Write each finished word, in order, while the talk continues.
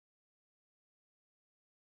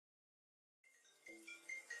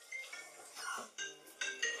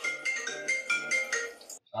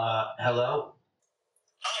Hello?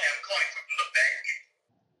 Hi, I'm calling from the bank.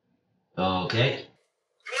 Okay.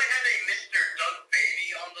 Do I have a Mr. Dougbaby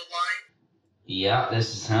on the line? Yeah,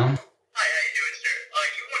 this is him. Hi, how you doing, sir?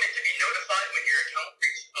 You wanted to be notified when your account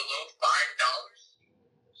reached below $5.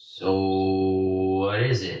 So, what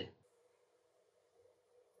is it?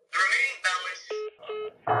 The remaining balance.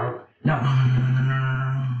 No, no, no, no, no, no, no.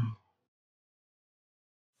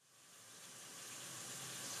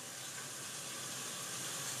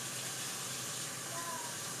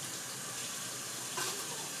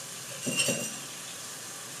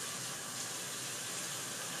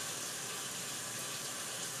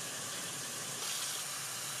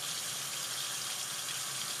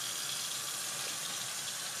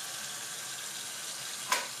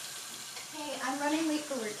 Hey, I'm running late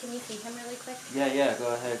for work. Can you see him really quick? Yeah,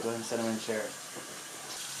 go ahead and set him in a chair.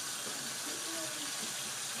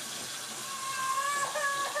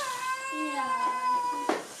 Yeah.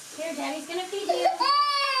 Here, Daddy's gonna feed you.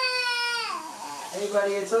 Hey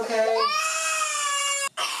buddy, it's okay.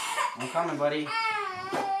 I'm coming, buddy.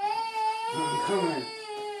 I'm coming.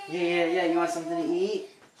 Yeah, you want something to eat?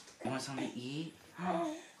 You want something to eat?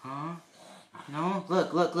 Huh? No?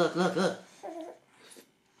 Look.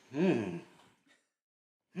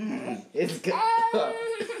 It's good.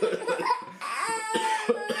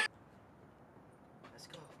 Let's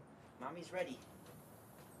go. Mommy's ready.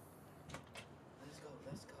 Let's go.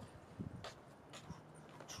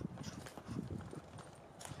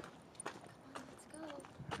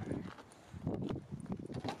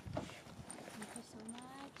 Thank you so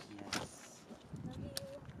much. Yes. Love you.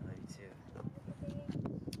 I love you too. You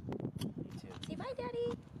too. Say bye, Daddy.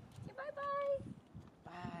 Say bye-bye.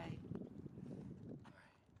 Bye.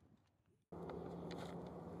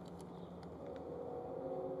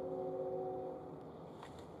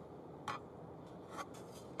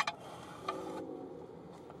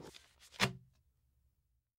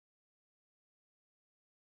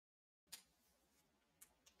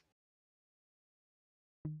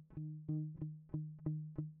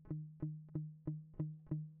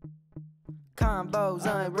 Combos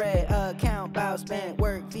unread, account bout spent,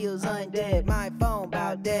 work feels undead, my phone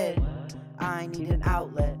bout dead. I need an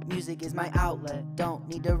outlet, music is my outlet, don't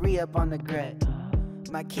need to re-up on the grit.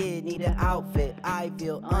 My kid need an outfit, I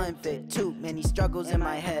feel unfit, too many struggles in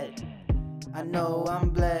my head. I know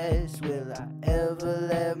I'm blessed, will I ever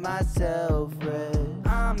let myself rest?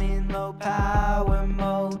 I'm in low power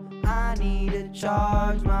mode, I need to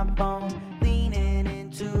charge my phone, leaning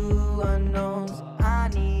into unknowns, I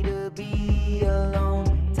need to be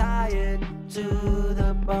alone, tired to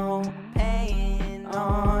the bone, paying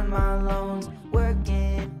on my loans,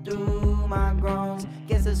 working through my groans,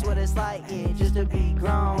 guess that's what it's like, yeah, just to be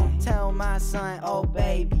grown. Tell my son, oh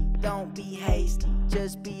baby, don't be hasty,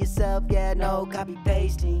 just be yourself, yeah, no copy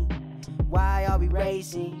pasting. Why are we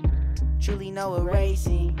racing? Truly no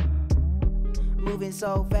erasing. Moving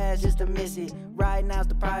so fast just to miss it. Right now's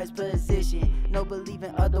the prize position. No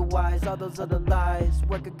believing otherwise, all those other lies.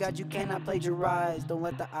 Work of God you cannot plagiarize. Don't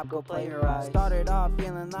let the op go plagiarize. Started off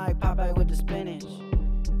feeling like Popeye with the spinach.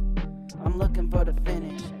 I'm looking for the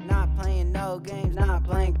finish. Not playing no games, not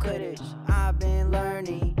playing Quidditch. I've been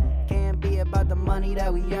learning, can't be about the money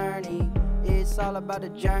that we earning. It's all about the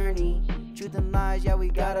journey. Truth and lies, yeah, we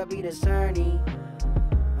gotta be discerning.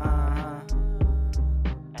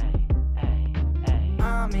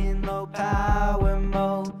 I'm in low power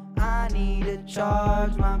mode, I need to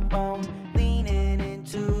charge my phone, leaning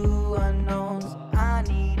into unknowns, I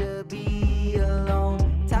need to be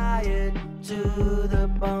alone, tired to the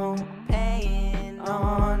bone, paying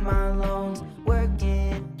on my loans,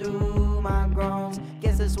 working through my groans,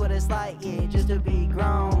 guess that's what it's like, yeah, just to be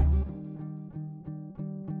grown.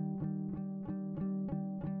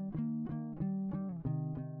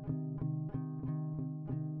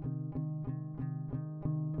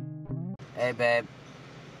 Hey babe.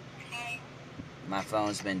 Hey, My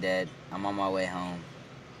phone's been dead. I'm on my way home.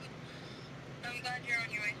 I'm glad you're on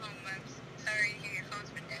your way home. I'm sorry to hear your phone's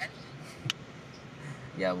been dead.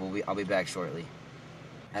 Yeah, I'll be back shortly.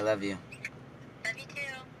 I love you. Love you too.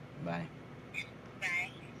 Bye. Bye.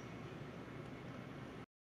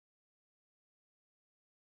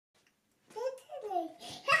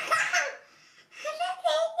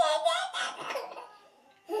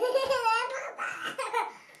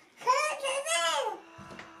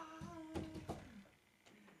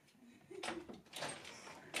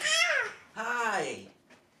 Hi.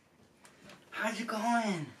 How's it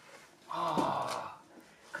going? Oh,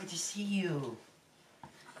 good to see you.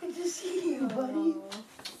 Good to see you, buddy.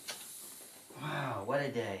 Wow, what a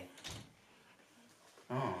day.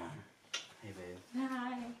 Oh, hey babe.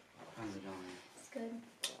 Hi. How's it going? It's good.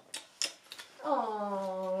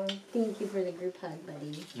 you for the group hug,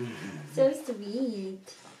 buddy. So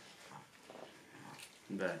sweet.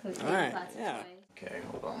 But Okay, Alright, lots of yeah. toys. Okay,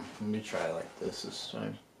 hold on. Let me try like this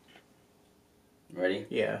time. ready?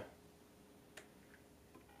 Yeah.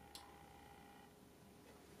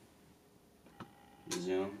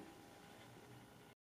 Zoom.